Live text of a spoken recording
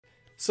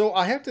So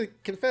I have to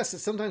confess that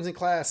sometimes in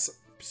class,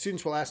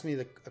 students will ask me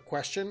a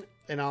question,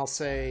 and I'll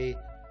say,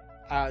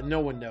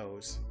 no one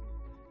knows.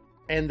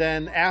 And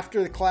then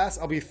after the class,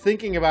 I'll be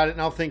thinking about it,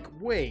 and I'll think,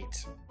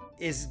 wait,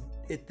 is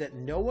it that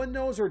no one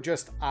knows or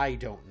just I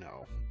don't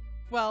know?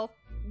 Well,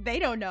 they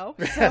don't know,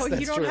 so Yes, that's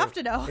you don't true. have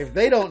to know. If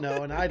they don't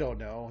know and I don't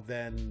know,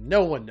 then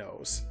no one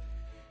knows.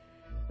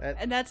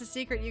 And that's a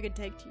secret you can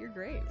take to your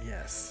grave.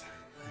 Yes,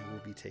 I will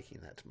be taking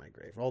that to my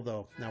grave.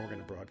 Although, now we're going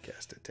to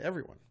broadcast it to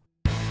everyone.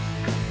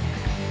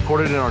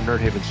 Recorded in our Nerd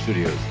Haven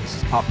studios, this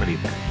is Pop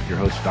Medieval, with your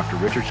hosts Dr.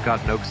 Richard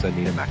Scott Noakes and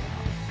Nina McIntosh,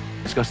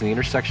 discussing the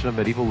intersection of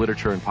medieval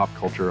literature and pop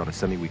culture on a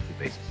semi-weekly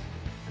basis.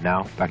 And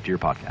now, back to your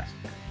podcast.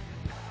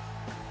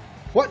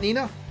 What,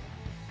 Nina?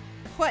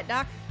 What,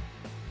 Doc?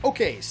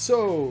 Okay,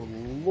 so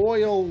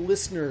loyal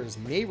listeners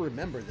may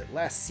remember that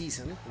last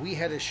season we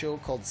had a show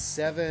called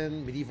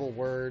 7 Medieval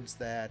Words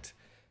that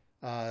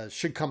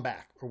should come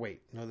back. Or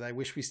wait, no, that I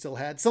wish we still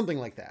had. Something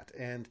like that.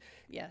 And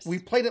Yes. we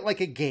played it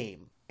like a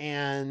game.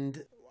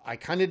 And I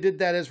kind of did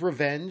that as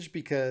revenge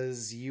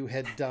because you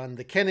had done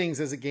the Kennings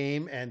as a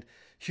game and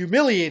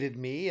humiliated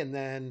me. And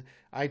then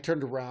I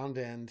turned around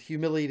and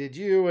humiliated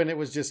you. And it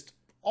was just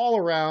all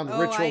around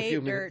ritual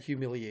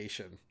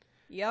humiliation.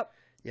 Yep.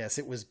 Yes,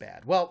 it was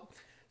bad. Well,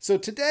 so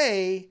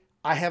today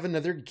I have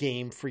another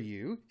game for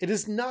you. It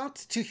is not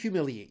to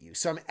humiliate you.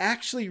 So I'm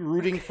actually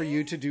rooting for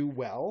you to do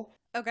well.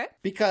 Okay.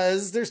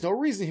 Because there's no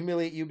reason to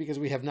humiliate you because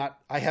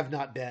I have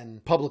not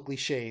been publicly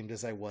shamed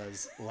as I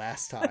was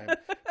last time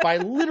by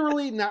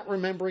literally not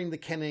remembering the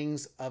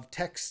kennings of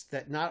texts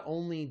that not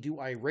only do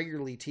I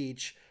regularly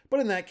teach, but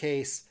in that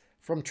case,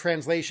 from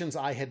translations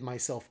I had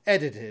myself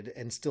edited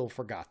and still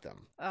forgot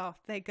them. Oh,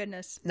 thank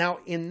goodness. Now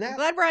in that... I'm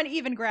glad we're on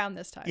even ground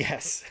this time.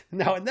 Yes.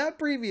 Now in that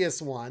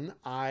previous one,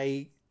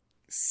 I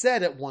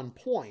said at one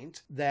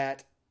point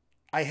that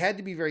I had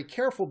to be very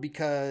careful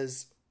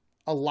because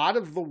a lot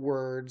of the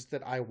words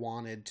that I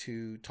wanted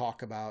to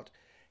talk about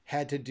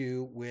had to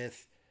do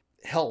with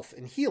health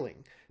and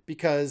healing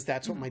because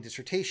that's what my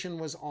dissertation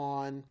was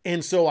on.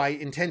 And so I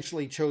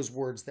intentionally chose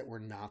words that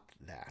were not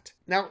that.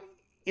 Now,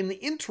 in the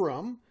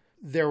interim,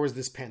 there was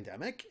this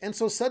pandemic. And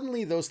so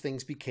suddenly those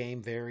things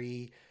became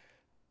very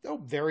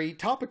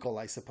topical,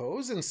 I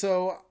suppose. And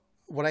so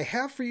what I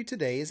have for you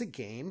today is a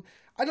game.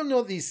 I don't know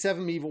if these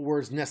 7 medieval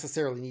words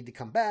necessarily need to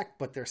come back,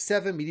 but they're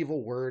 7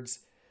 medieval words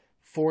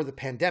for the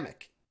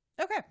pandemic.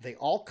 Okay. They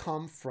all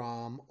come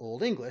from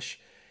Old English.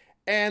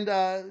 And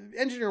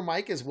Engineer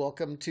Mike is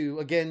welcome to,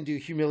 again, do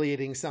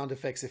humiliating sound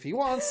effects if he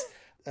wants.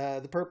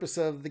 The purpose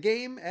of the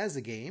game as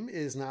a game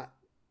is not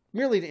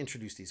merely to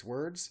introduce these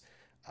words,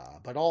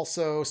 but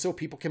also so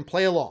people can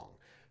play along.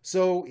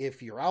 So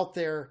if you're out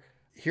there,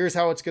 here's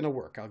how it's going to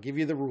work. I'll give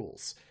you the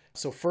rules.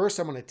 So first,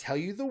 I'm going to tell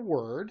you the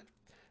word.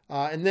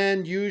 And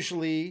then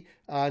usually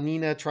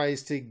Nina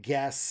tries to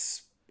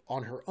guess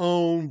on her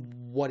own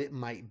what it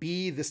might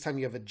be. This time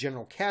you have a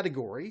general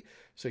category,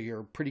 so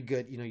you're pretty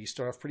good. You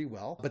start off pretty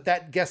well, but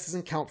that guess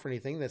doesn't count for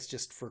anything. That's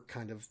just for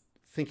kind of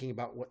thinking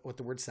about what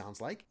the word sounds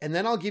like. And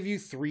then I'll give you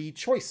 3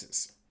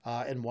 choices,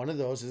 and one of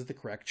those is the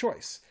correct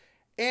choice.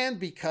 And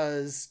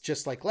because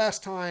just like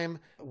last time,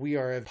 we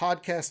are a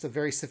podcast of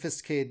very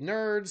sophisticated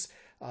nerds,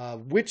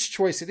 which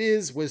choice it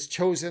is was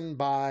chosen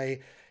by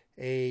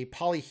a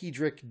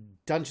polyhedric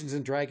Dungeons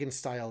and Dragons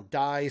style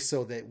die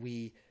so that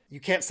you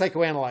can't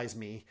psychoanalyze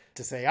me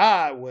to say,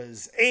 it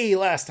was A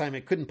last time.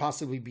 It couldn't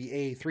possibly be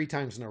A 3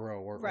 times in a row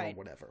or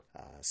whatever.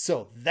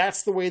 So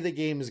that's the way the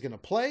game is going to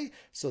play.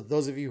 So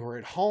those of you who are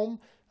at home,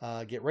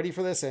 get ready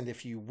for this. And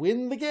if you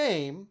win the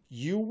game,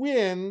 you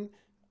win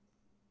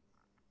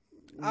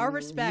our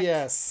respect.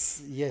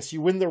 Yes, you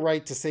win the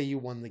right to say you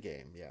won the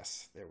game.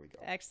 Yes, there we go.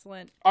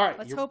 Excellent. All right.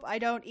 Let's hope I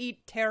don't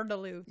eat terre de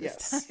loup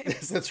this time.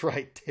 Yes, that's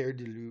right. Terre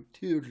de loup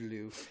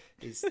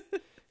is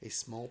a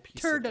small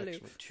piece of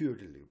excellent. Terre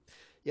de loup.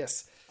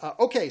 Yes.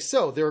 Okay,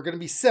 so there are going to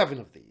be 7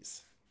 of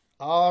these.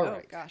 All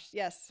right. Oh, gosh.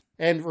 Yes.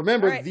 And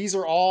remember, these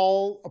are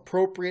all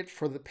appropriate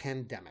for the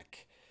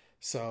pandemic.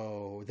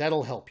 So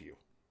that'll help you.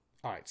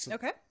 All right.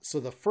 So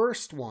the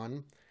first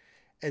one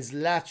is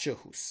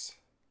Lachehus.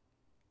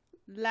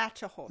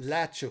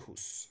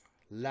 Lachehus.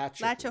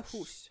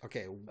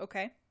 Okay.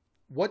 Okay.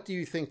 What do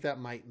you think that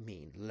might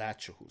mean?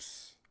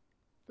 Lachehus.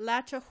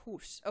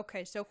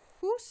 Okay, so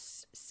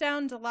hus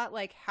sounds a lot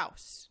like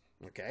house.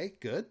 Okay,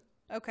 good.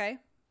 Okay.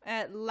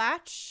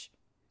 Latch,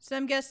 so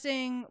I'm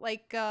guessing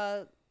like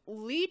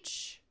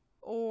leech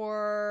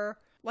or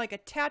like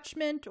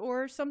attachment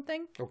or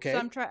something. Okay.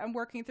 So I'm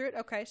working through it.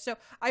 Okay, so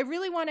I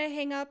really want to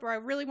hang up, or I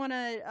really want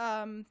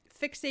to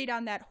fixate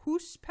on that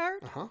hus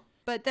part.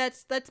 But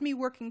that's me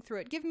working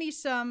through it. Give me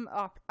some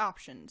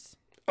options.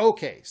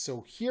 Okay,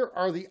 so here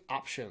are the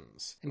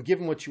options. And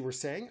given what you were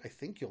saying, I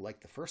think you'll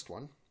like the first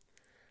one.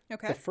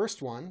 Okay. The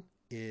first one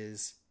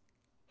is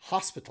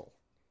hospital.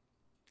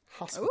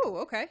 Ooh,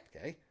 okay.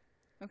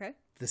 Okay.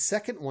 The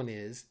second one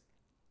is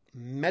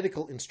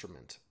medical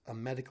instrument. A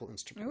medical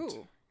instrument.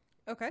 Ooh.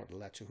 Okay.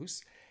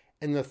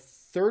 And the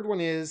third one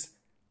is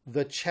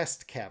the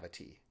chest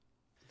cavity.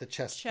 The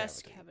chest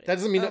cavity. cavity.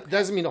 That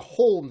doesn't mean a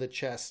hole in the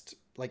chest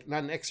Like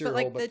not an exterior but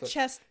like hole, but the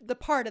chest, the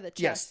part of the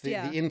chest.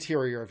 Yes, the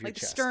interior of your like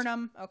chest. The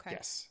sternum. Okay.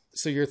 Yes.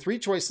 So your three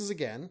choices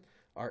again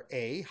are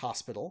A,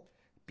 hospital,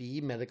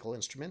 B, medical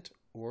instrument,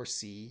 or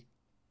C,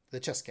 the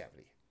chest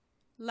cavity.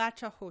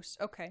 Lachahus.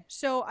 Okay.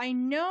 So I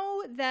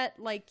know that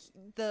like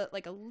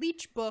a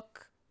leech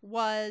book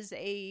was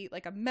a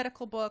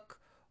medical book,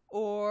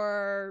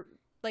 or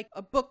like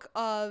a book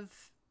of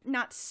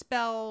not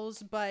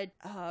spells but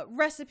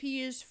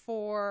recipes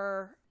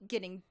for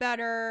getting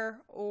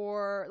better,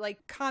 or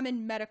like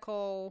common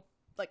medical,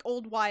 like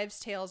old wives'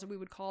 tales, we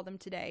would call them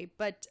today.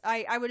 But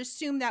I would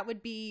assume that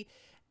would be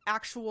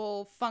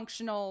actual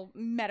functional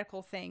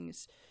medical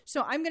things.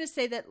 So I'm going to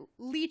say that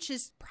leech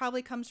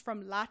probably comes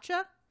from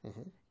lacha,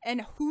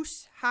 and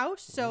hus,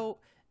 house. So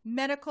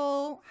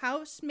medical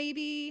house,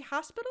 maybe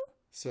hospital.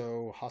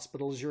 So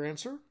hospital is your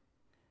answer?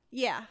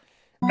 Yeah.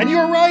 And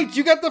you're right.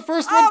 You got the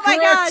first one correct. Oh my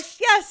gosh.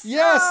 Yes.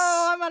 Yes.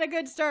 Oh, I'm on a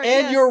good start.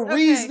 And yes. your Okay.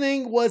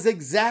 reasoning was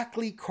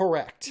exactly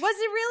correct. Was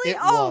it really? It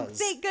Oh, was.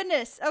 thank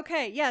goodness.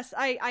 Okay. Yes.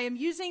 I am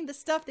using the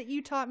stuff that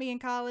you taught me in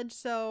college.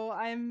 So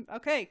I'm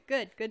okay.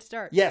 Good. Good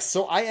start. Yes.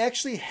 So I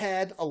actually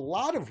had a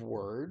lot of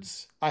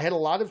words. I had a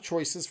lot of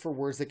choices for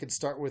words that could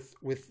start with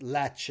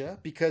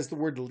lacha, because the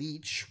word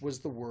leech was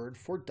the word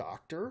for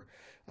doctor.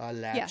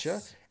 Lacha.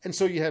 Yes. And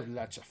so you have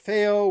lacha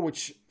feo,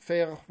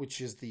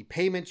 which is the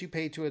payment you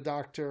pay to a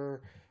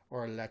doctor,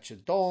 or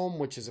lacha dom,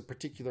 which is a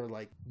particular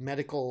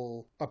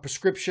a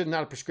prescription,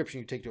 not a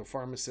prescription you take to a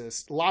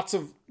pharmacist. Lots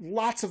of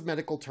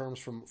medical terms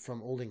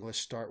from Old English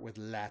start with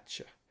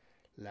lacha.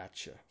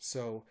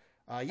 So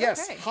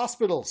yes, Okay.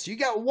 hospitals. You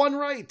got one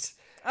right.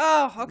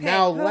 Oh, okay.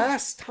 Now, Oh.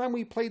 last time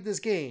we played this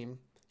game,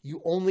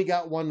 you only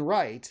got one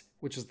right,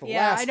 which was the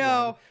Yeah, last I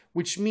know. one,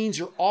 which means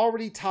you're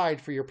already tied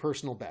for your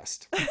personal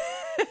best.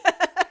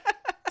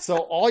 So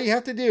all you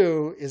have to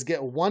do is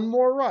get one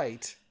more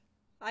right,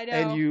 I know.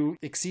 and you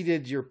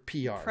exceeded your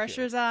PR.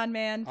 Pressure's on,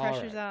 man. All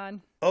Pressure's right.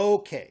 on.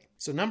 Okay,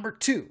 so number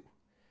two.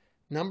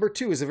 Number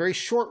two is a very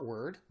short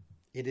word.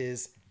 It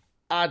is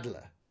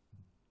adla.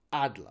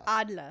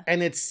 Adla.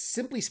 And it's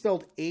simply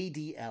spelled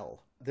ADL.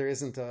 There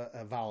isn't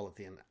a vowel at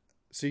the end.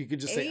 So you could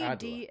just say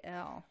adla.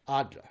 ADL.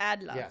 Adla.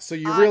 Adla. Yeah, so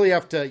you really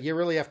have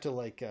to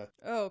like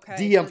Okay.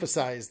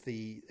 de-emphasize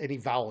any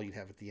vowel you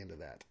have at the end of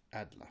that.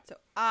 Adla. So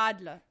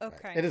Adla.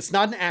 Okay. And it's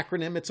not an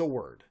acronym, it's a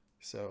word.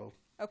 So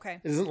Okay.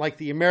 it isn't like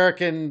the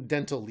American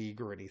Dental League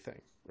or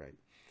anything, right?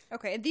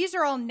 Okay. These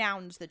are all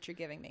nouns that you're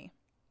giving me.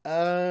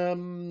 I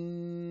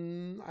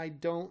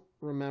don't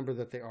remember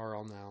that they are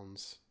all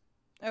nouns.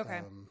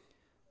 Okay.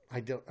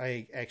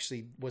 I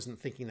actually wasn't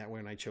thinking that way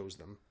when I chose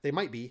them. They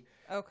might be.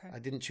 Okay. I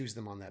didn't choose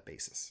them on that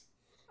basis.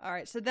 All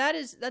right. So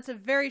that's a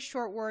very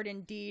short word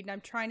indeed. And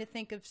I'm trying to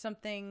think of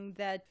something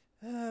that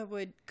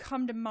would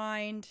come to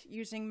mind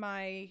using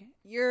my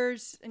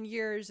years and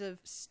years of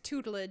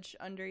tutelage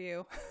under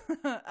you.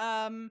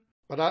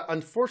 But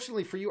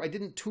unfortunately for you, I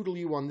didn't tutor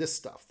you on this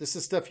stuff. This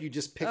is stuff you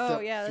just picked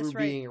up through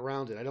being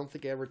around it. I don't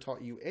think I ever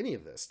taught you any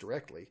of this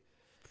directly.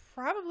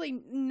 Probably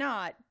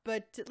not,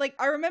 but like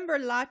I remember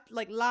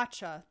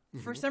lacha.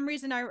 For some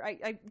reason,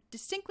 I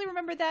distinctly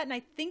remember that, and I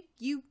think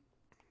you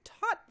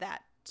taught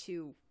that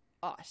to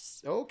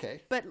us.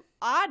 Okay. But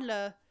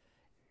adla,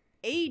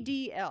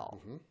 ADL.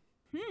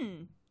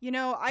 You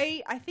know,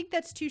 I think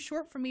that's too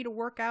short for me to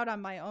work out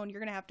on my own. You're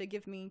gonna have to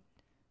give me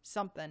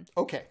something.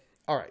 Okay.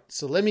 All right.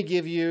 So let me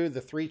give you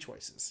the three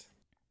choices.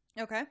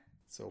 Okay.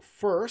 So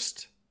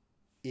first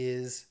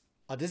is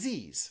a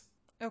disease.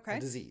 Okay. A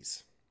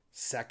disease.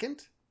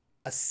 Second,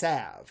 a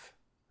salve,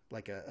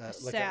 like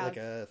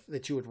a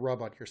that you would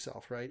rub on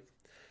yourself, right?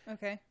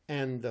 Okay.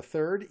 And the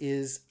third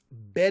is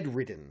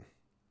bedridden,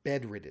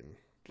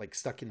 like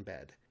stuck in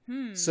bed.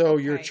 So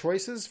your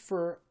choices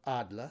for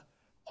adla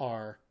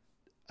are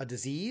a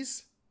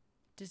disease,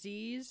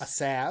 a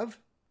salve,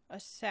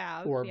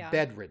 or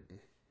bedridden.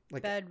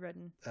 Like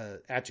bedridden.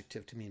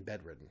 Adjective to mean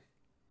bedridden.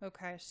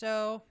 Okay,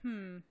 so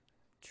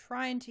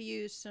trying to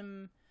use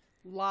some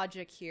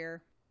logic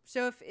here.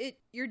 So if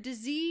you're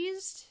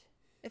diseased,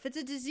 if it's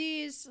a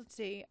disease, let's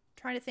see,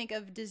 trying to think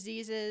of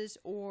diseases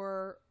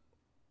or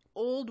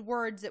old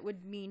words that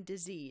would mean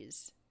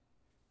disease.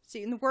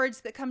 See, and the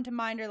words that come to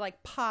mind are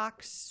like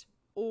pox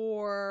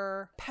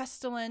or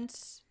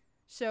pestilence.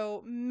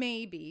 So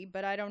maybe,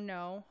 but I don't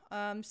know.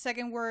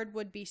 Second word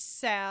would be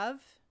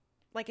salve,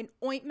 like an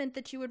ointment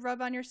that you would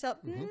rub on yourself.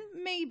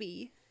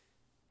 Maybe.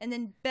 And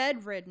then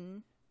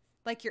bedridden,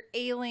 like you're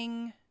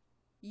ailing,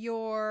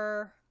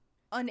 you're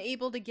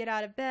unable to get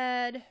out of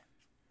bed.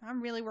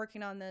 I'm really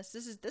working on this.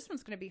 This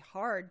one's going to be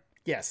hard.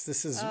 Yes,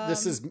 this is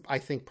I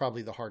think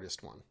probably the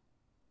hardest one.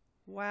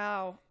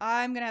 Wow.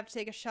 I'm going to have to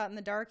take a shot in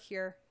the dark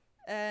here.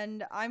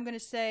 And I'm going to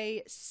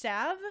say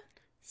salve.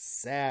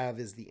 Salve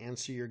is the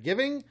answer you're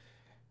giving.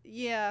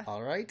 Yeah.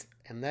 All right.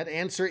 And that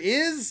answer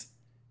is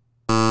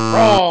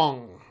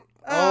wrong.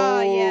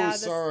 Yeah.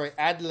 Sorry.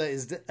 Adla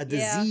is a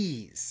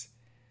disease.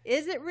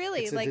 Is it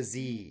really? It's a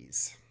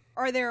disease.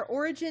 Are there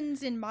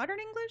origins in modern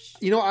English?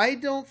 You know, I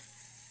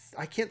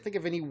can't think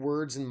of any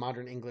words in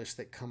modern English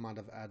that come out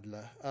of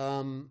adla.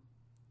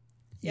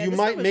 Yeah, you this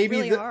might one was maybe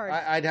really hard.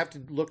 I'd have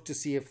to look to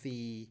see if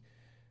the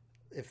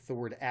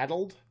word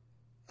addled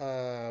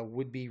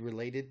would be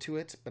related to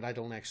it, but I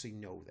don't actually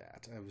know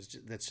that.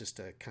 That's just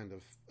a kind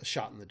of a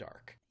shot in the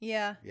dark.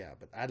 Yeah. Yeah,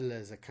 but adla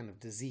is a kind of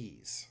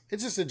disease.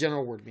 It's just a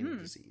general word meaning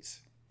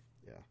disease.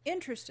 Yeah.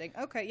 Interesting.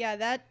 Okay, yeah,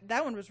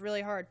 that one was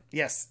really hard.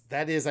 Yes,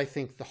 that is, I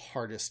think, the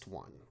hardest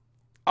one.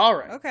 All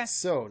right. Okay.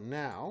 So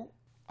now,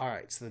 all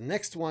right. So the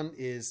next one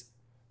is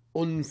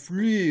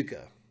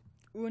Unflüge.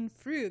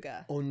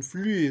 Unflüge.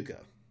 Unflüge.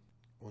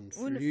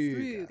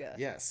 Unflüge.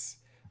 Yes.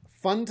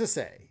 Fun to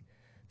say.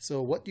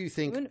 So what do you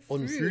think Unflüge.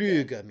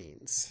 Unflüge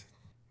means?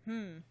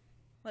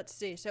 Let's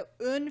see. So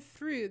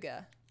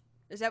Unflüge.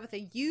 Is that with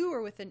a U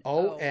or with an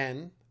O?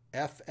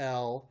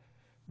 ONFL.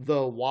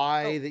 The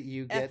Y that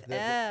you get FL.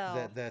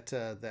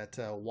 that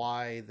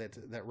Y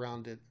that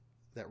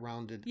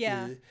rounded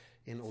Yeah.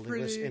 in Old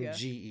English, and Flüge.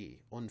 GE.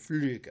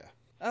 Unflüge.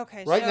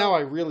 Okay. Right so, now,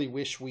 I really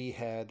wish we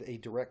had a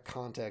direct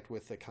contact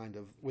with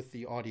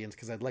the audience,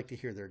 because I'd like to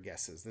hear their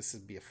guesses. This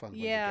would be a fun one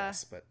to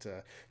guess. But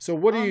so,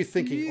 what are you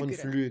thinking?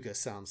 Unflüge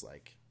sounds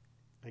like.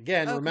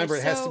 Again, Okay, remember,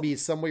 it has to so- be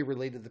some way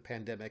related to the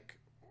pandemic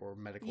or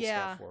medical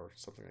Yeah. stuff or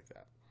something like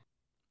that.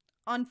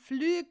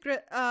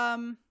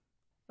 Unflüge.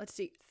 Let's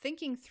see.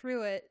 Thinking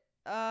through it.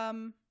 I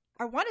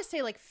want to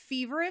say like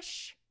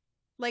feverish.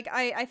 Like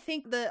I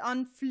think the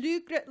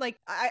Unflüge. Like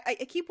I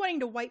keep wanting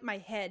to wipe my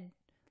head.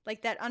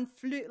 Like that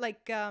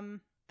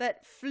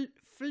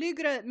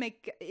Flügre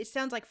make it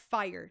sounds like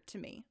fire to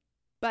me,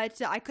 but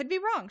I could be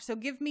wrong. So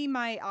give me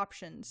my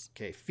options.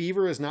 Okay,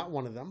 fever is not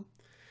one of them.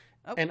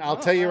 Oh, And I'll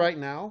tell you right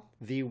now,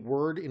 the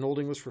word in Old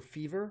English for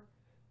fever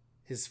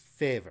is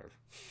fever.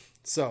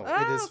 So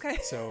it is. Okay.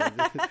 So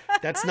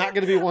that's not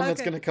going to be one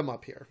that's Okay. going to come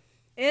up here.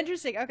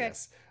 Interesting. Okay.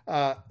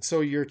 Yes.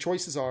 So your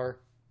choices are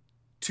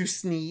to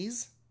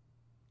sneeze,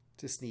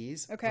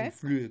 Okay.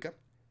 Unflüge,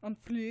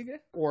 Unflüge.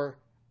 or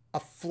a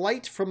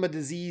flight from a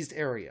diseased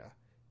area,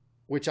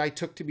 which I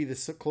took to be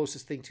the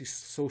closest thing to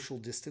social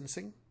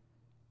distancing.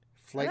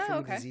 Flight from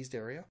okay. a diseased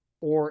area,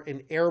 or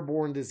an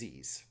airborne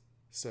disease.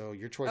 So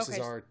your choices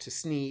Okay. are to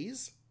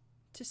sneeze,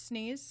 To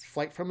sneeze.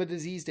 flight from a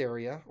diseased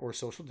area, or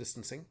social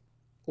distancing,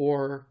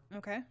 or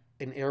Okay.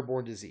 an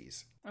airborne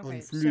disease.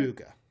 Okay, so-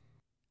 Unflüge.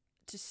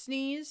 To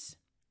sneeze.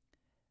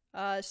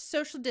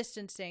 Social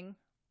distancing,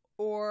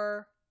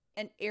 or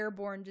an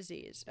airborne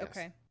disease. Yes.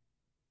 Okay.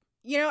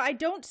 You know, I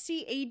don't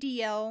see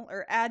ADL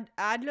or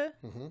ADLE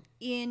hmm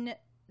in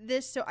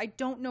this, so I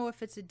don't know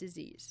if it's a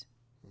disease.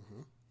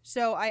 hmm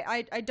So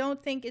I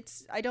don't think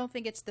it's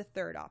the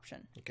third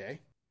option. Okay.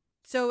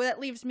 So that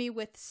leaves me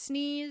with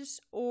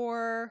sneeze,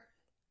 or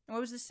what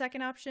was the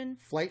second option?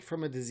 Flight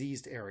from a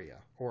diseased area,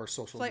 or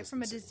social Flight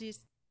from a distancing.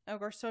 disease,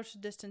 or social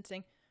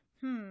distancing.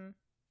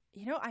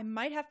 You know, I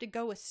might have to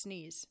go with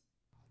sneeze.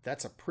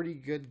 That's a pretty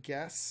good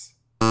guess,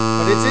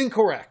 but it's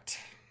incorrect.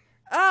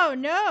 Oh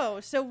no!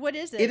 So what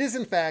is it? It is,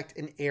 in fact,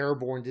 an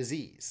airborne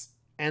disease.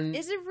 And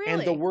Is it really?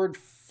 And the word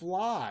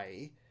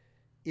fly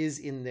is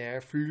in there,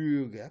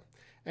 Flüge.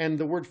 And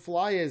the word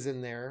fly is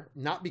in there,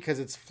 not because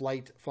it's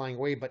flying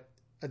away, but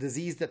a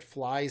disease that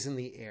flies in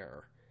the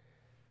air.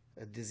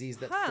 A disease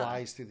that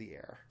flies through the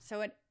air.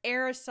 So an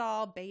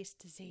aerosol-based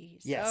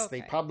disease. Yes, they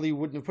Okay. probably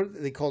wouldn't have put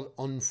it. They called it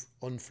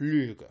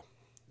Unflüge.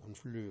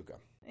 Unflüge.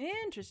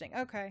 Interesting.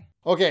 Okay.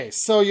 Okay,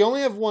 so you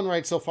only have one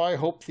right so far. I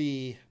hope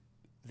the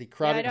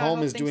crowd Yeah, I at know. I home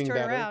hope is things doing turn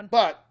better. around.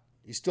 But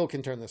you still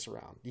can turn this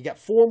around. You got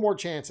 4 more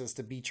chances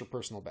to beat your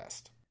personal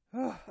best.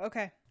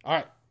 Okay. All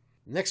right.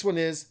 Next one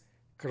is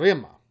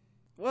Grima.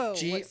 Whoa.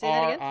 Say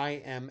that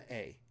again.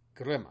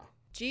 Grima.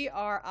 Grima.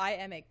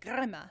 Grima.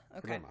 Grima.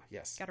 Okay. Grima,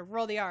 yes. Got to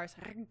roll the R's.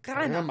 Grima.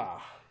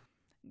 Grima.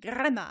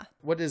 Grima.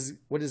 What is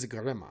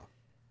Grima?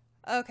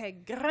 Okay,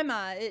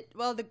 grima.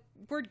 The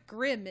word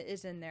grim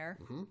is in there.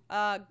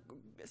 Mhm.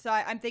 So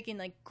I'm thinking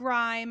like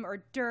grime or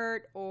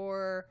dirt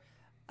or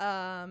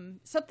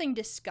something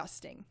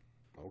disgusting.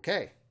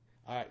 Okay.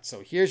 All right.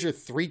 So here's your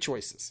 3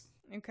 choices.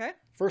 Okay.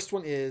 First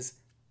one is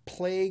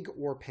plague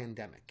or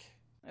pandemic.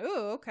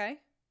 Oh,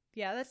 okay.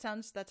 Yeah, that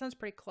sounds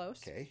pretty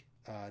close. Okay.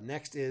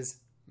 Next is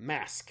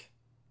mask.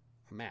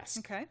 A mask.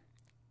 Okay.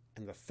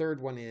 And the third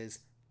one is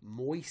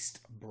moist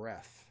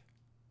breath.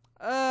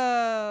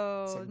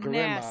 Oh, So grima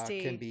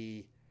nasty. can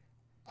be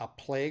a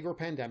plague or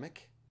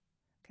pandemic,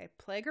 Okay,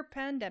 plague or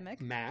pandemic.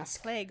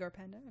 mask, Plague or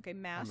pandemic. Okay, a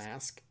mask.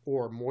 mask,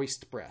 or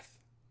moist breath.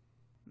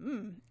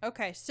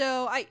 Okay,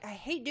 so I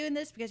hate doing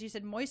this because you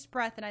said moist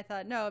breath, and I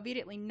thought, no,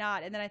 immediately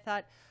not. And then I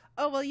thought,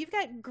 oh, well, you've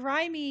got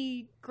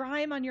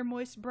grime on your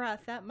moist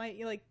breath. That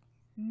might,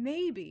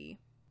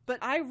 maybe. But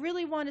I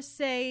really want to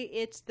say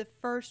it's the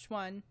first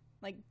one,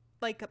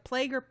 like a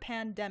plague or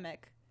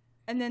pandemic.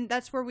 And then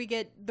that's where we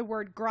get the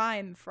word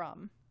grime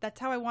from. That's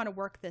how I want to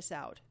work this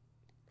out.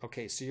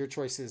 Okay, so your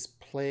choice is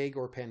plague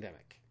or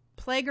pandemic.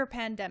 Plague or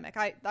pandemic.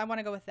 I want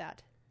to go with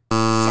that.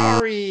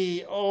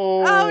 Sorry.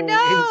 Oh,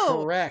 no.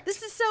 Incorrect.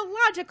 This is so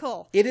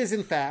logical. It is,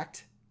 in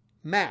fact,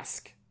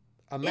 mask.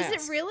 A mask.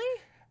 Is it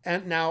really?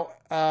 And now,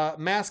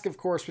 mask, of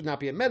course, would not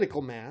be a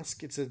medical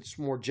mask. It's a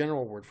more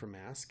general word for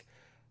mask.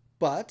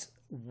 But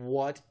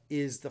what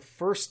is the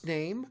first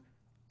name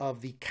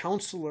of the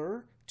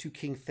counselor to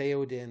King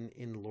Theoden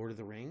in Lord of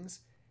the Rings.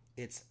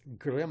 It's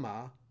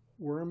Grima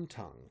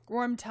Wormtongue.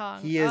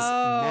 Wormtongue. He is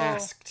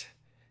masked.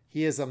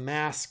 He is a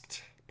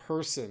masked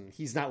person.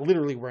 He's not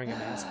literally wearing a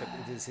mask, but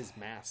it is his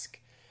mask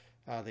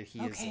that he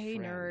is a friend.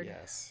 Nerd.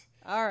 Yes.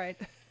 All right.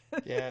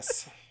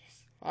 Yes.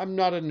 I'm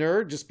not a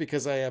nerd just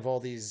because I have all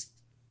these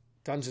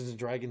Dungeons and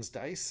Dragons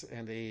dice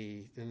and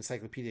an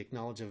encyclopedic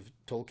knowledge of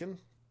Tolkien.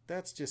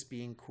 That's just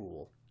being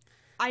cool.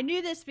 I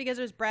knew this because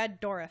it was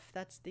Brad Dourif.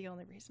 That's the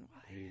only reason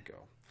why. There you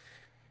go.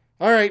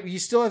 All right. You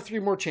still have 3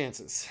 more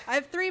chances. I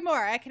have 3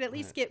 more. I can at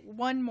least get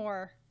 1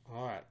 more.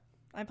 All right.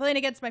 I'm playing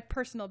against my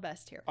personal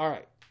best here. All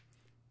right.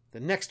 The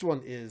next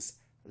one is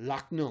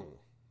Lachnung.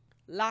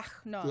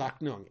 Lachnung.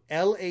 Lachnung.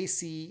 Lacnung.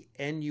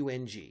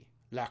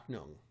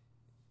 Lachnung.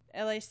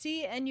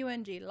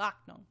 Lacnung.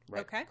 Lachnung.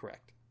 Right. Okay.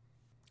 Correct.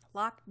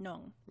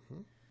 Lachnung.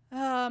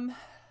 Mm-hmm.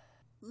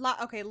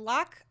 Okay.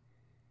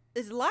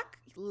 Is Lac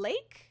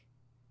lake?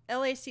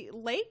 LAC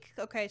lake?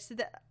 Okay. So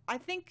I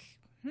think.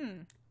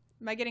 Am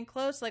I getting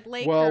close? Like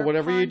lake? Well, or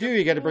whatever you do,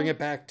 you got to bring pool? it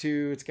back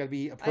to. It's got to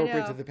be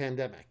appropriate to the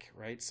pandemic,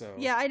 right? So.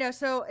 Yeah, I know.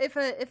 So if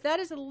that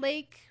is a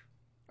lake,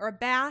 or a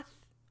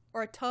bath,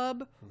 or a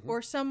tub,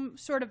 or some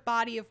sort of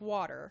body of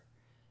water.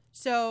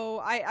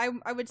 So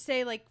I would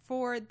say, like,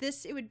 for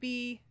this, it would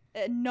be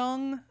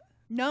nung.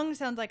 Nung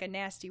sounds like a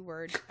nasty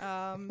word.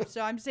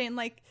 So I'm saying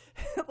like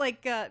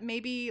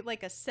maybe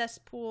like a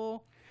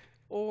cesspool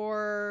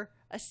or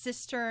a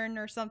cistern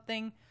or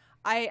something.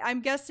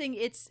 I'm guessing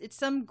it's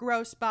some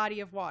gross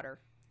body of water.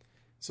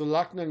 So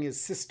Lachnung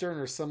is cistern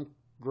or some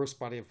gross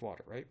body of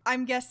water, right?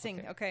 I'm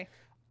guessing. Okay.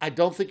 I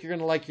don't think you're going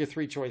to like your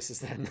 3 choices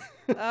then.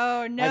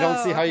 Oh, no. I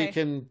don't see how you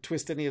can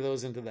twist any of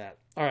those into that.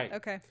 All right.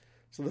 Okay.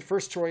 So the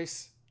first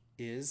choice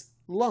is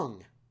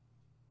lung,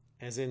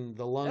 as in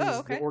the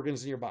lungs, the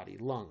organs in your body,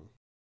 lung.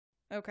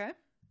 Okay.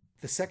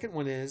 The second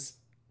one is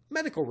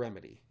medical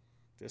remedy,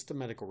 just a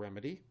medical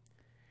remedy.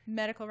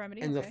 Medical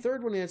remedy. And the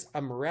third one is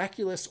a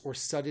miraculous or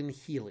sudden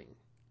healing.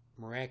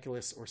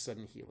 Miraculous or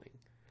sudden healing.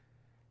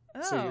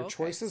 Oh, so your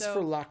choices for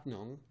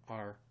Lachnung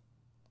are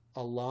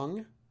a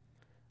lung,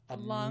 a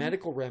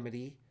medical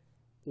remedy,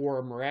 or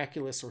a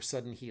miraculous or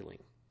sudden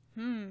healing.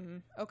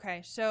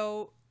 Okay.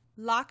 So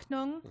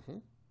Lachnung,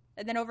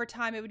 and then over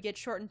time it would get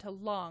shortened to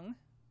lung.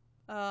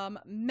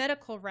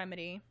 Medical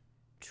remedy.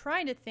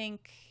 Trying to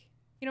think,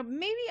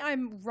 maybe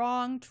I'm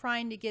wrong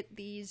trying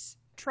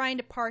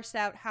to parse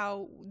out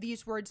how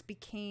these words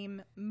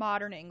became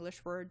modern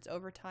English words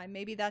over time.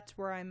 Maybe that's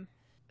where I'm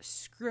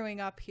screwing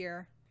up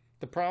here.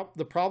 The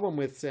problem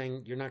with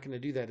saying you're not going to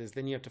do that is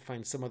then you have to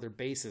find some other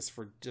basis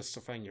for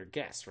justifying your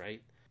guess,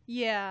 right?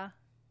 Yeah.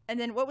 And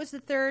then what was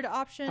the third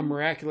option? A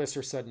miraculous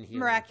or sudden healing.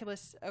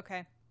 Miraculous.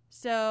 Okay.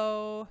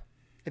 So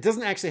it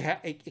doesn't actually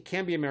it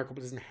can be a miracle,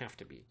 but it doesn't have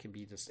to be. It can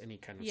be just any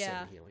kind of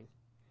sudden healing.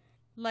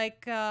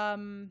 Like,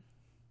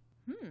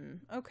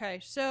 okay.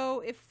 So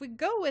if we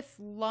go with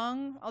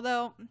lung,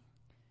 although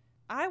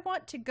I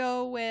want to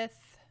go with,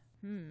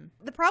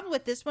 the problem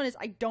with this one is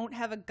I don't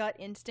have a gut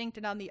instinct,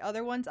 and on the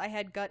other ones I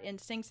had gut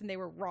instincts and they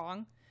were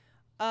wrong.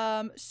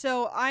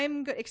 So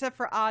I'm except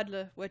for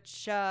Adle,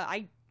 which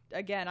I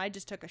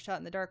just took a shot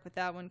in the dark with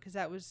that one because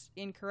that was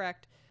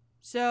incorrect.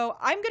 So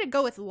I'm gonna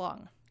go with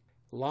lung.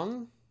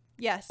 Lung?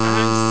 Yes.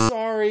 I'm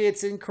sorry,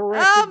 it's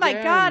incorrect. Oh my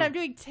God, I'm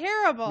doing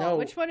terrible. No,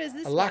 which one is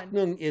this one?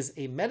 Lachnung is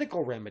a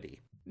medical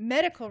remedy.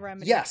 Medical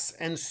remedy. Yes,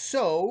 and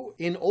so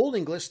in Old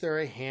English there are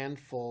a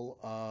handful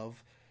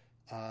of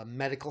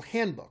medical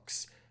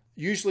handbooks.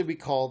 Usually we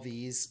call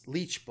these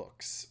leech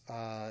books.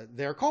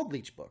 They're called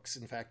leech books,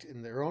 in fact,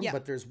 in their own. Yeah.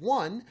 But there's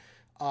one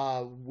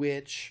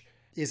which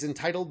is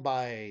entitled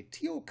by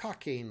Teo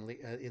Cochrane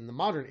in the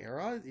modern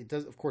era. It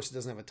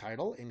doesn't have a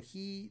title, and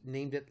he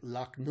named it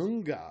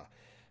Lachnunga,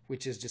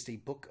 which is just a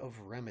book of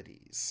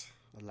remedies.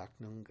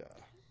 Lachnunga.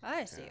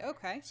 I see.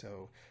 Okay.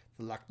 So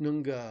the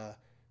Lachnunga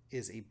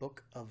is a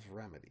book of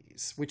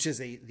remedies, which is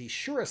the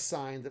surest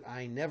sign that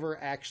I never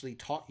actually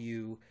taught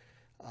you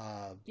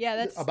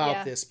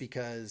about this,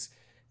 because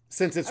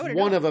since it's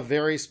one of a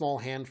very small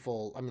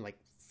handful, like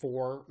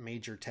 4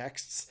 major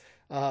texts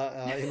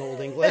in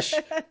Old English,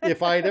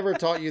 if I had ever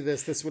taught you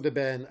this would have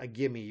been a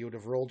gimme. You would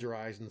have rolled your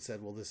eyes and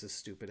said, well, this is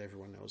stupid.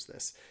 Everyone knows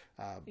this.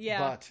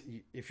 But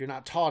if you're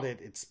not taught it,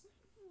 it's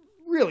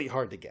really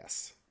hard to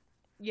guess.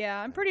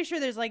 Yeah, I'm pretty sure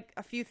there's like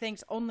a few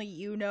things only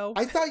you know.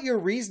 I thought your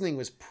reasoning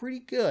was pretty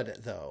good,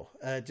 though.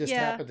 It just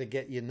happened to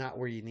get you not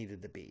where you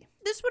needed to be.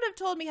 This would have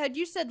told me, had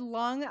you said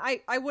lung,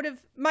 I would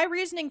have, my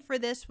reasoning for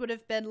this would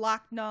have been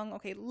Lachnung,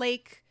 okay,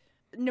 lake,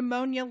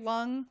 pneumonia,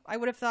 lung. I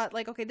would have thought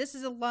like, okay, this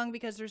is a lung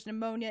because there's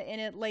pneumonia in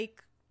it,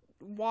 lake,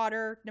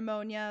 water,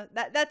 pneumonia.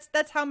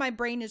 That's how my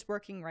brain is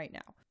working right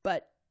now.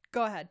 But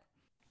go ahead.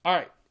 All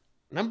right.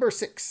 Number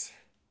 6.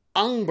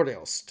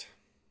 Angbriost.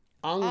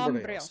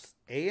 Angbriost.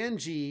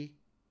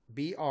 Angbriost.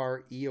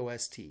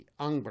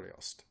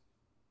 Angbriost.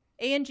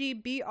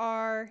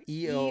 Angbriost.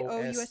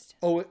 Eost.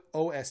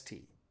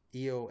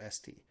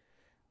 Eost.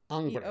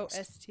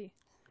 Angbriost.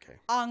 Okay.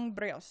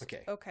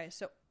 Angbriost. Okay.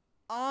 So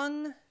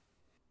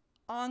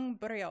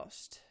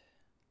Angbriost.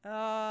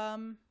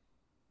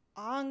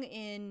 Ang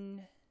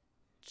in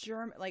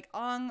German, like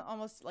Ang,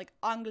 almost like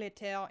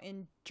Angleterre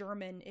in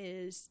German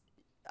is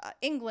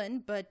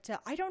England, but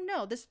I don't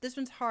know. This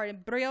one's hard.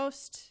 And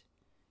Briost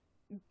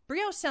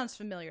sounds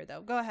familiar,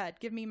 though. Go ahead.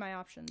 Give me my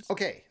options.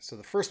 Okay, so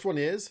the first one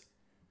is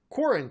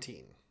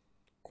quarantine.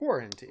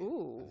 Quarantine.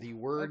 Ooh, the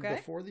word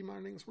before the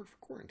modern English word for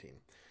quarantine.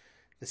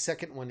 The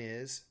second one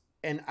is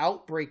an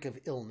outbreak of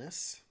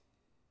illness.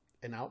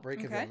 An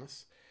outbreak of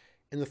illness.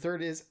 And the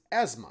third is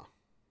asthma.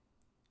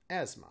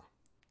 Asthma.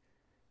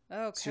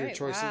 Okay,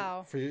 so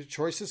wow. Your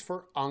choices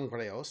for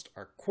Angreost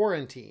are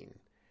quarantine,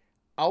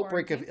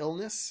 outbreak of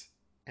illness,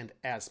 and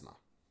asthma.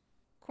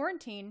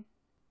 Quarantine,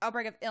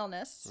 outbreak of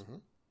illness,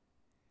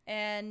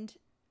 and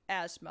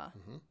asthma.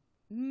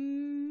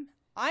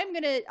 I'm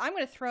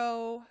gonna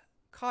throw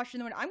caution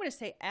in the wind. I'm gonna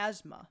say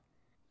asthma.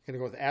 Gonna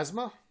go with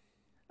asthma?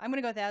 I'm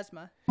gonna go with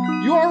asthma.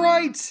 You are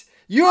right!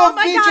 You have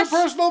beat your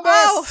personal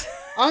best!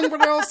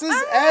 Angreost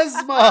is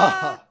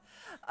asthma!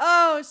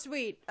 Oh,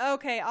 sweet.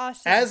 Okay,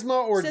 awesome.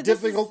 Asthma or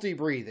difficulty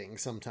breathing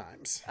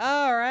sometimes.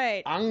 All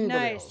right. Angreost.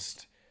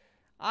 Nice.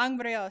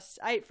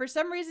 Angreost. For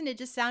some reason it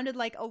just sounded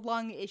like a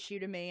lung issue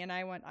to me, and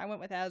I went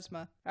with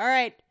asthma. All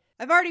right.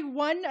 I've already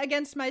won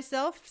against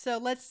myself, so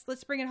let's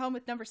bring it home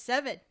with number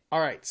 7.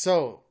 All right.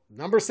 So,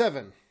 number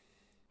 7.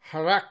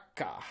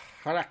 Haraka.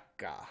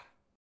 Haraka.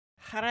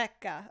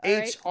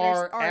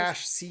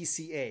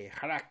 H-R-C-C-A.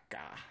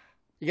 Haraka.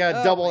 You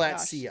gotta double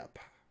that C up.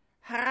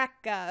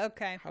 Haraka.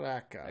 Okay.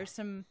 Haraka. There's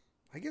some...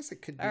 I guess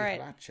it could be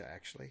Haracha,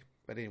 actually.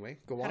 But anyway,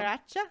 go on.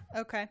 Haracha?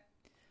 Okay.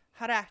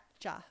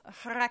 Haracha.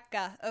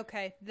 Haraka.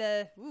 Okay.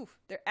 The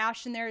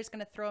ash in there is going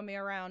to throw me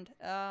around.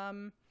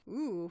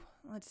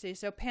 Let's see.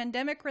 So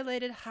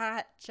pandemic-related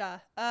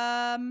haracha.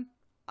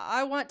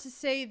 I want to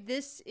say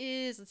this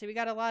is... Let's see. We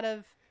got a lot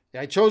of...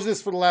 Yeah, I chose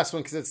this for the last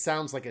one because it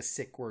sounds like a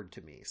sick word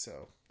to me.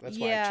 So that's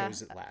why I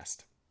chose it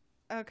last.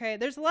 Okay.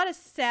 There's a lot of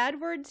sad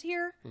words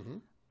here.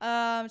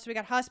 So we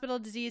got hospital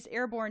disease,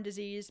 airborne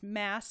disease,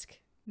 mask,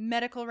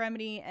 medical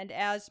remedy, and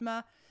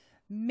asthma.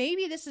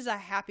 Maybe this is a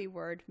happy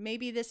word.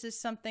 Maybe this is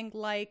something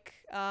like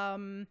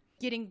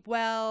getting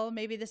well.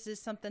 Maybe this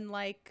is something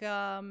like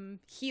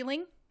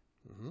healing.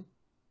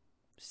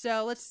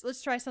 So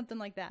let's try something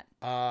like that.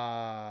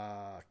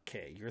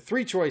 Okay, your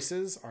 3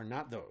 choices are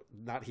not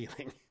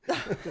healing.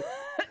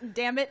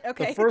 Damn it.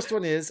 Okay. The first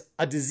one is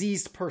a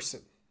diseased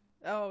person.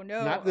 Oh,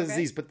 no. Not the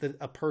disease, but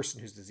a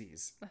person who's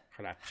diseased.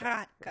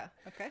 Haraka.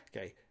 Okay.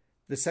 Okay.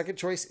 The second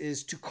choice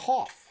is to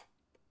cough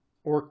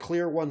or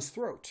clear one's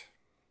throat.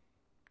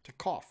 To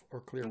cough or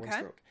clear one's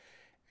throat.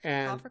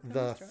 And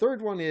the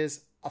third one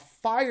is a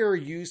fire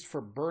used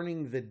for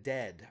burning the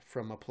dead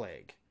from a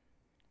plague.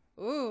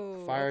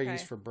 Ooh. Fire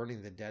used for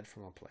burning the dead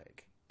from a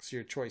plague. So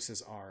your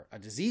choices are a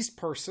diseased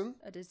person.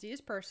 A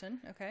diseased person.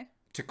 Okay.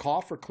 To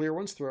cough or clear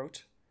one's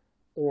throat.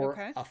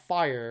 Or a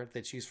fire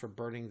that's used for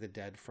burning the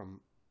dead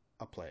from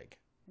a plague.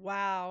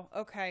 Wow.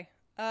 Okay.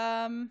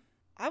 I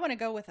want to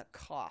go with a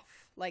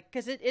cough.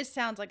 Because it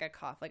sounds like a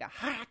cough. Like a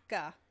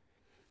haraka.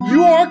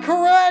 You are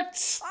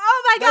correct!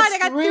 Oh my God, I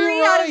got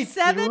 3 out of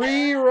 7.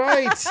 3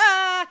 right.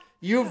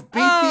 You've beat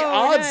the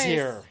odds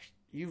here.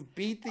 You've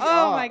beat the odds.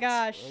 Oh my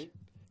gosh. Right?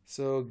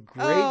 So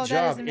great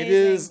job. It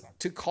is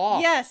to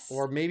cough. Yes.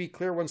 Or maybe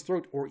clear one's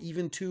throat. Or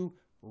even to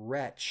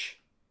retch.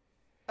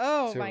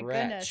 Oh my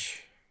goodness.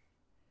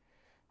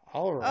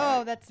 All right.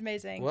 Oh, that's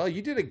amazing. Well,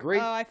 you did a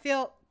great...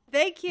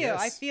 Thank you.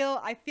 Yes.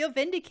 I feel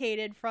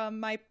vindicated from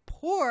my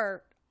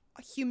poor,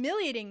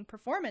 humiliating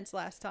performance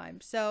last time.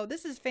 So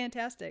this is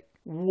fantastic.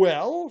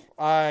 Well,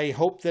 I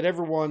hope that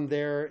everyone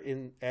there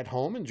at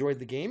home enjoyed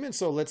the game. And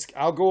so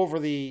I'll go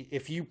over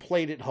if you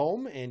played at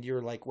home and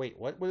you're like, wait,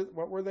 what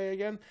were they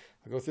again?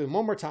 I'll go through them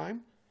one more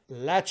time.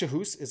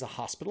 Lachahoos is a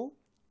hospital.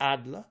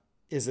 Adla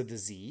is a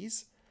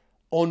disease.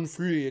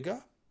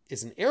 Onfluga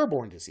is an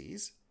airborne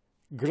disease.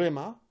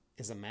 Grima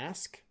is a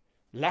mask.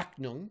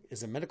 Laknung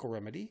is a medical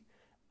remedy.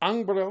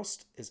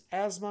 Angreost is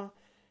asthma.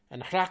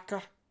 And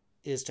Hraka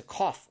is to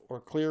cough or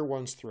clear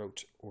one's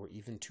throat or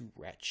even to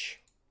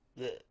retch.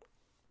 Blech.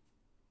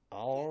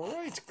 All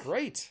right,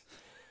 great.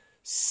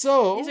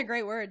 So these are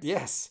great words.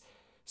 Yes.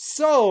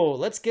 So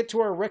let's get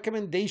to our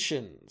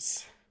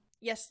recommendations.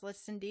 Yes,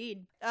 let's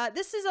indeed.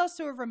 This is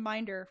also a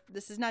reminder.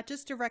 This is not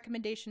just a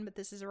recommendation, but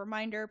this is a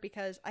reminder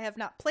because I have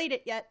not played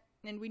it yet,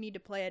 and we need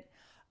to play it.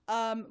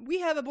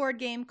 We have a board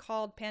game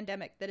called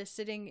Pandemic that is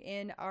sitting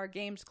in our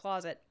games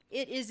closet.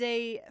 It is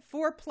a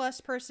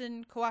 4+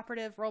 person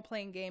cooperative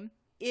role-playing game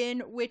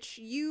in which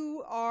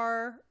you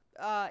are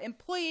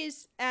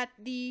employees at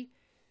the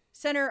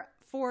Center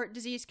for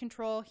Disease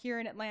Control here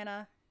in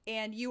Atlanta,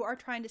 and you are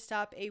trying to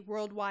stop a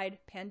worldwide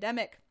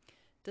pandemic.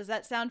 Does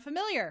that sound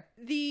familiar?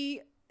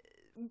 The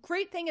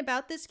great thing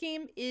about this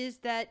game is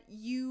that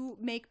you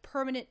make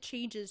permanent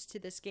changes to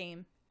this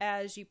game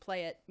as you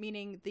play it,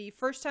 meaning the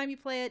first time you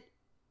play it,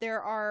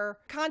 there are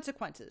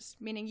consequences,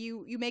 meaning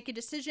you make a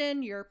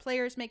decision, your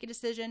players make a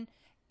decision,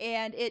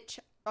 and it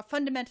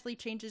fundamentally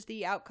changes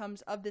the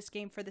outcomes of this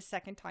game for the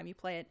second time you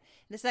play it.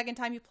 And the second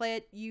time you play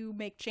it, you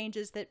make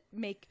changes that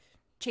make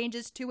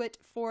changes to it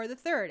for the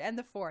third and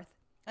the fourth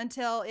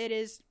until it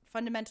is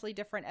fundamentally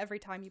different every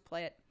time you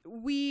play it.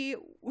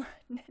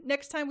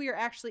 Next time we are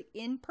actually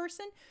in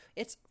person,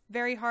 it's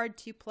very hard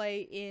to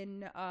play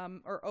in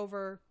or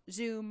over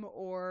Zoom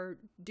or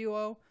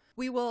Duo.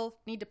 We will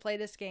need to play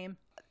this game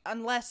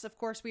unless, of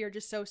course, we are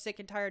just so sick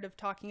and tired of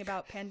talking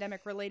about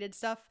pandemic-related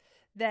stuff.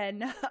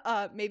 Then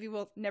maybe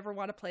we'll never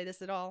want to play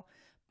this at all.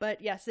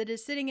 But yes, it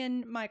is sitting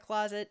in my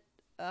closet,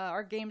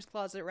 our games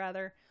closet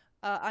rather,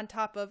 on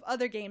top of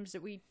other games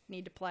that we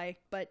need to play.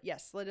 But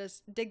yes, let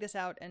us dig this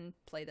out and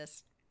play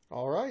this.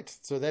 All right.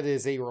 So that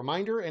is a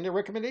reminder and a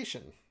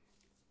recommendation.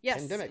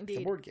 Yes, Pandemic, indeed.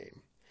 the board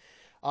game.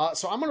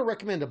 So I'm going to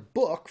recommend a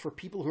book for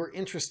people who are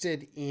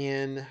interested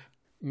in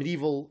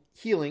medieval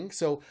healing.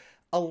 So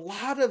a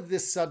lot of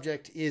this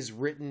subject is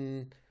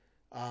written.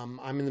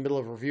 I'm in the middle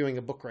of reviewing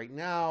a book right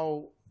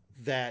now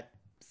that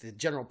the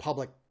general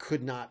public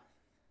could not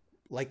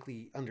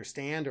likely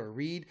understand or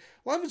read.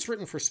 A lot of it's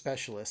written for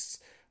specialists.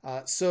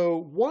 So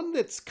one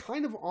that's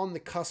kind of on the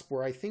cusp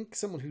where I think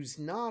someone who's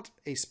not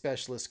a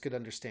specialist could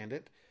understand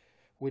it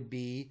would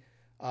be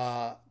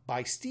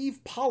by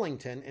Steve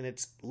Pollington, and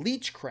it's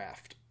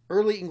Leechcraft,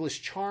 Early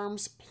English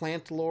Charms,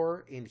 Plant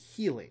Lore, and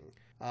Healing.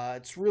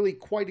 It's really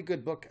quite a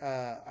good book.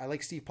 I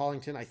like Steve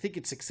Pollington. I think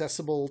it's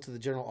accessible to the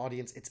general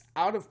audience. It's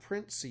out of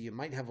print, so you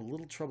might have a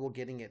little trouble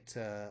getting it,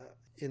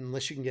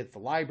 unless you can get it at the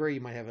library.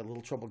 You might have a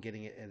little trouble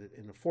getting it at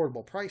an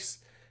affordable price.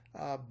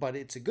 But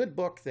it's a good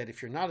book that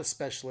if you're not a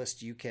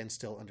specialist, you can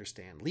still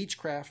understand.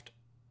 Leechcraft,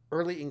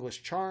 Early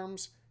English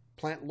Charms,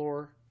 Plant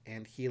Lore,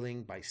 and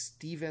Healing by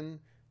Stephen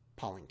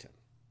Pollington.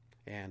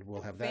 And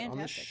we'll have that on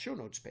the show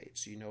notes page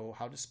so you know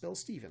how to spell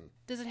Stephen.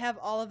 Does it have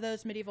all of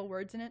those medieval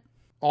words in it?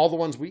 All the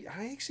ones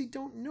I actually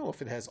don't know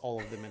if it has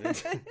all of them in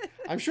it.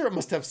 I'm sure it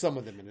must have some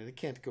of them in it. It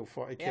can't go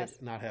far. It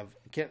can't not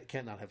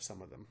have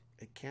some of them.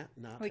 It can't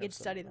not. We could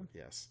study them.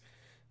 Yes.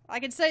 I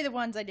could say the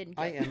ones I didn't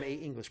get. I am a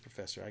English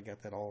professor. I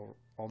got that all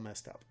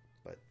messed up.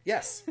 But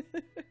yes.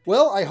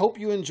 Well, I hope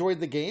you enjoyed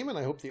the game, and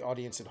I hope the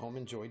audience at home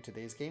enjoyed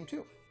today's game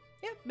too.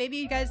 Yeah, maybe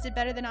you guys did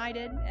better than I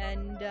did,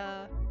 and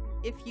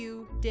if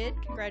you did,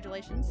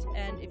 congratulations,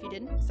 and if you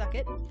didn't, suck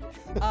it.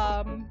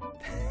 I'm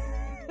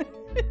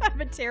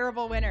a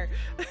terrible winner.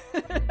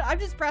 I'm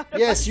just proud of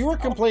myself. You were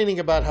complaining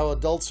about how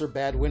adults are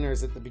bad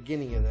winners at the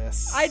beginning of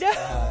this. I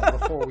know.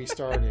 Before we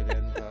started,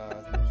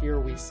 and here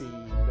we see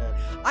that.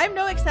 I'm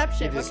no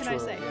exception. What can true, I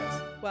say?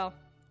 Yes. Well,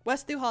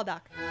 West through Hall,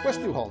 Doc.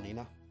 West through Hall,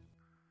 Nina.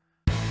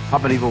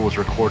 Pop Medieval was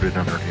recorded in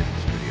our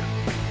Nerdhaven studio.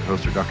 The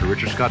hosts are Dr.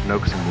 Richard Scott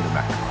Noakes and Nina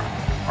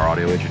McNamara. Our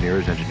audio engineer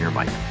is Engineer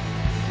Mike.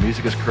 The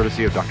music is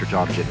courtesy of Dr.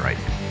 John Ginwright.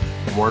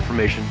 For more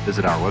information,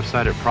 visit our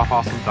website at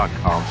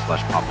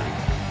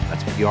profawesome.com/popmedieval.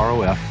 That's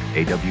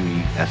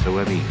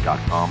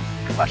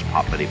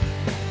PROFAWESOME.com/popmedieval.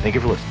 Thank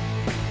you for listening.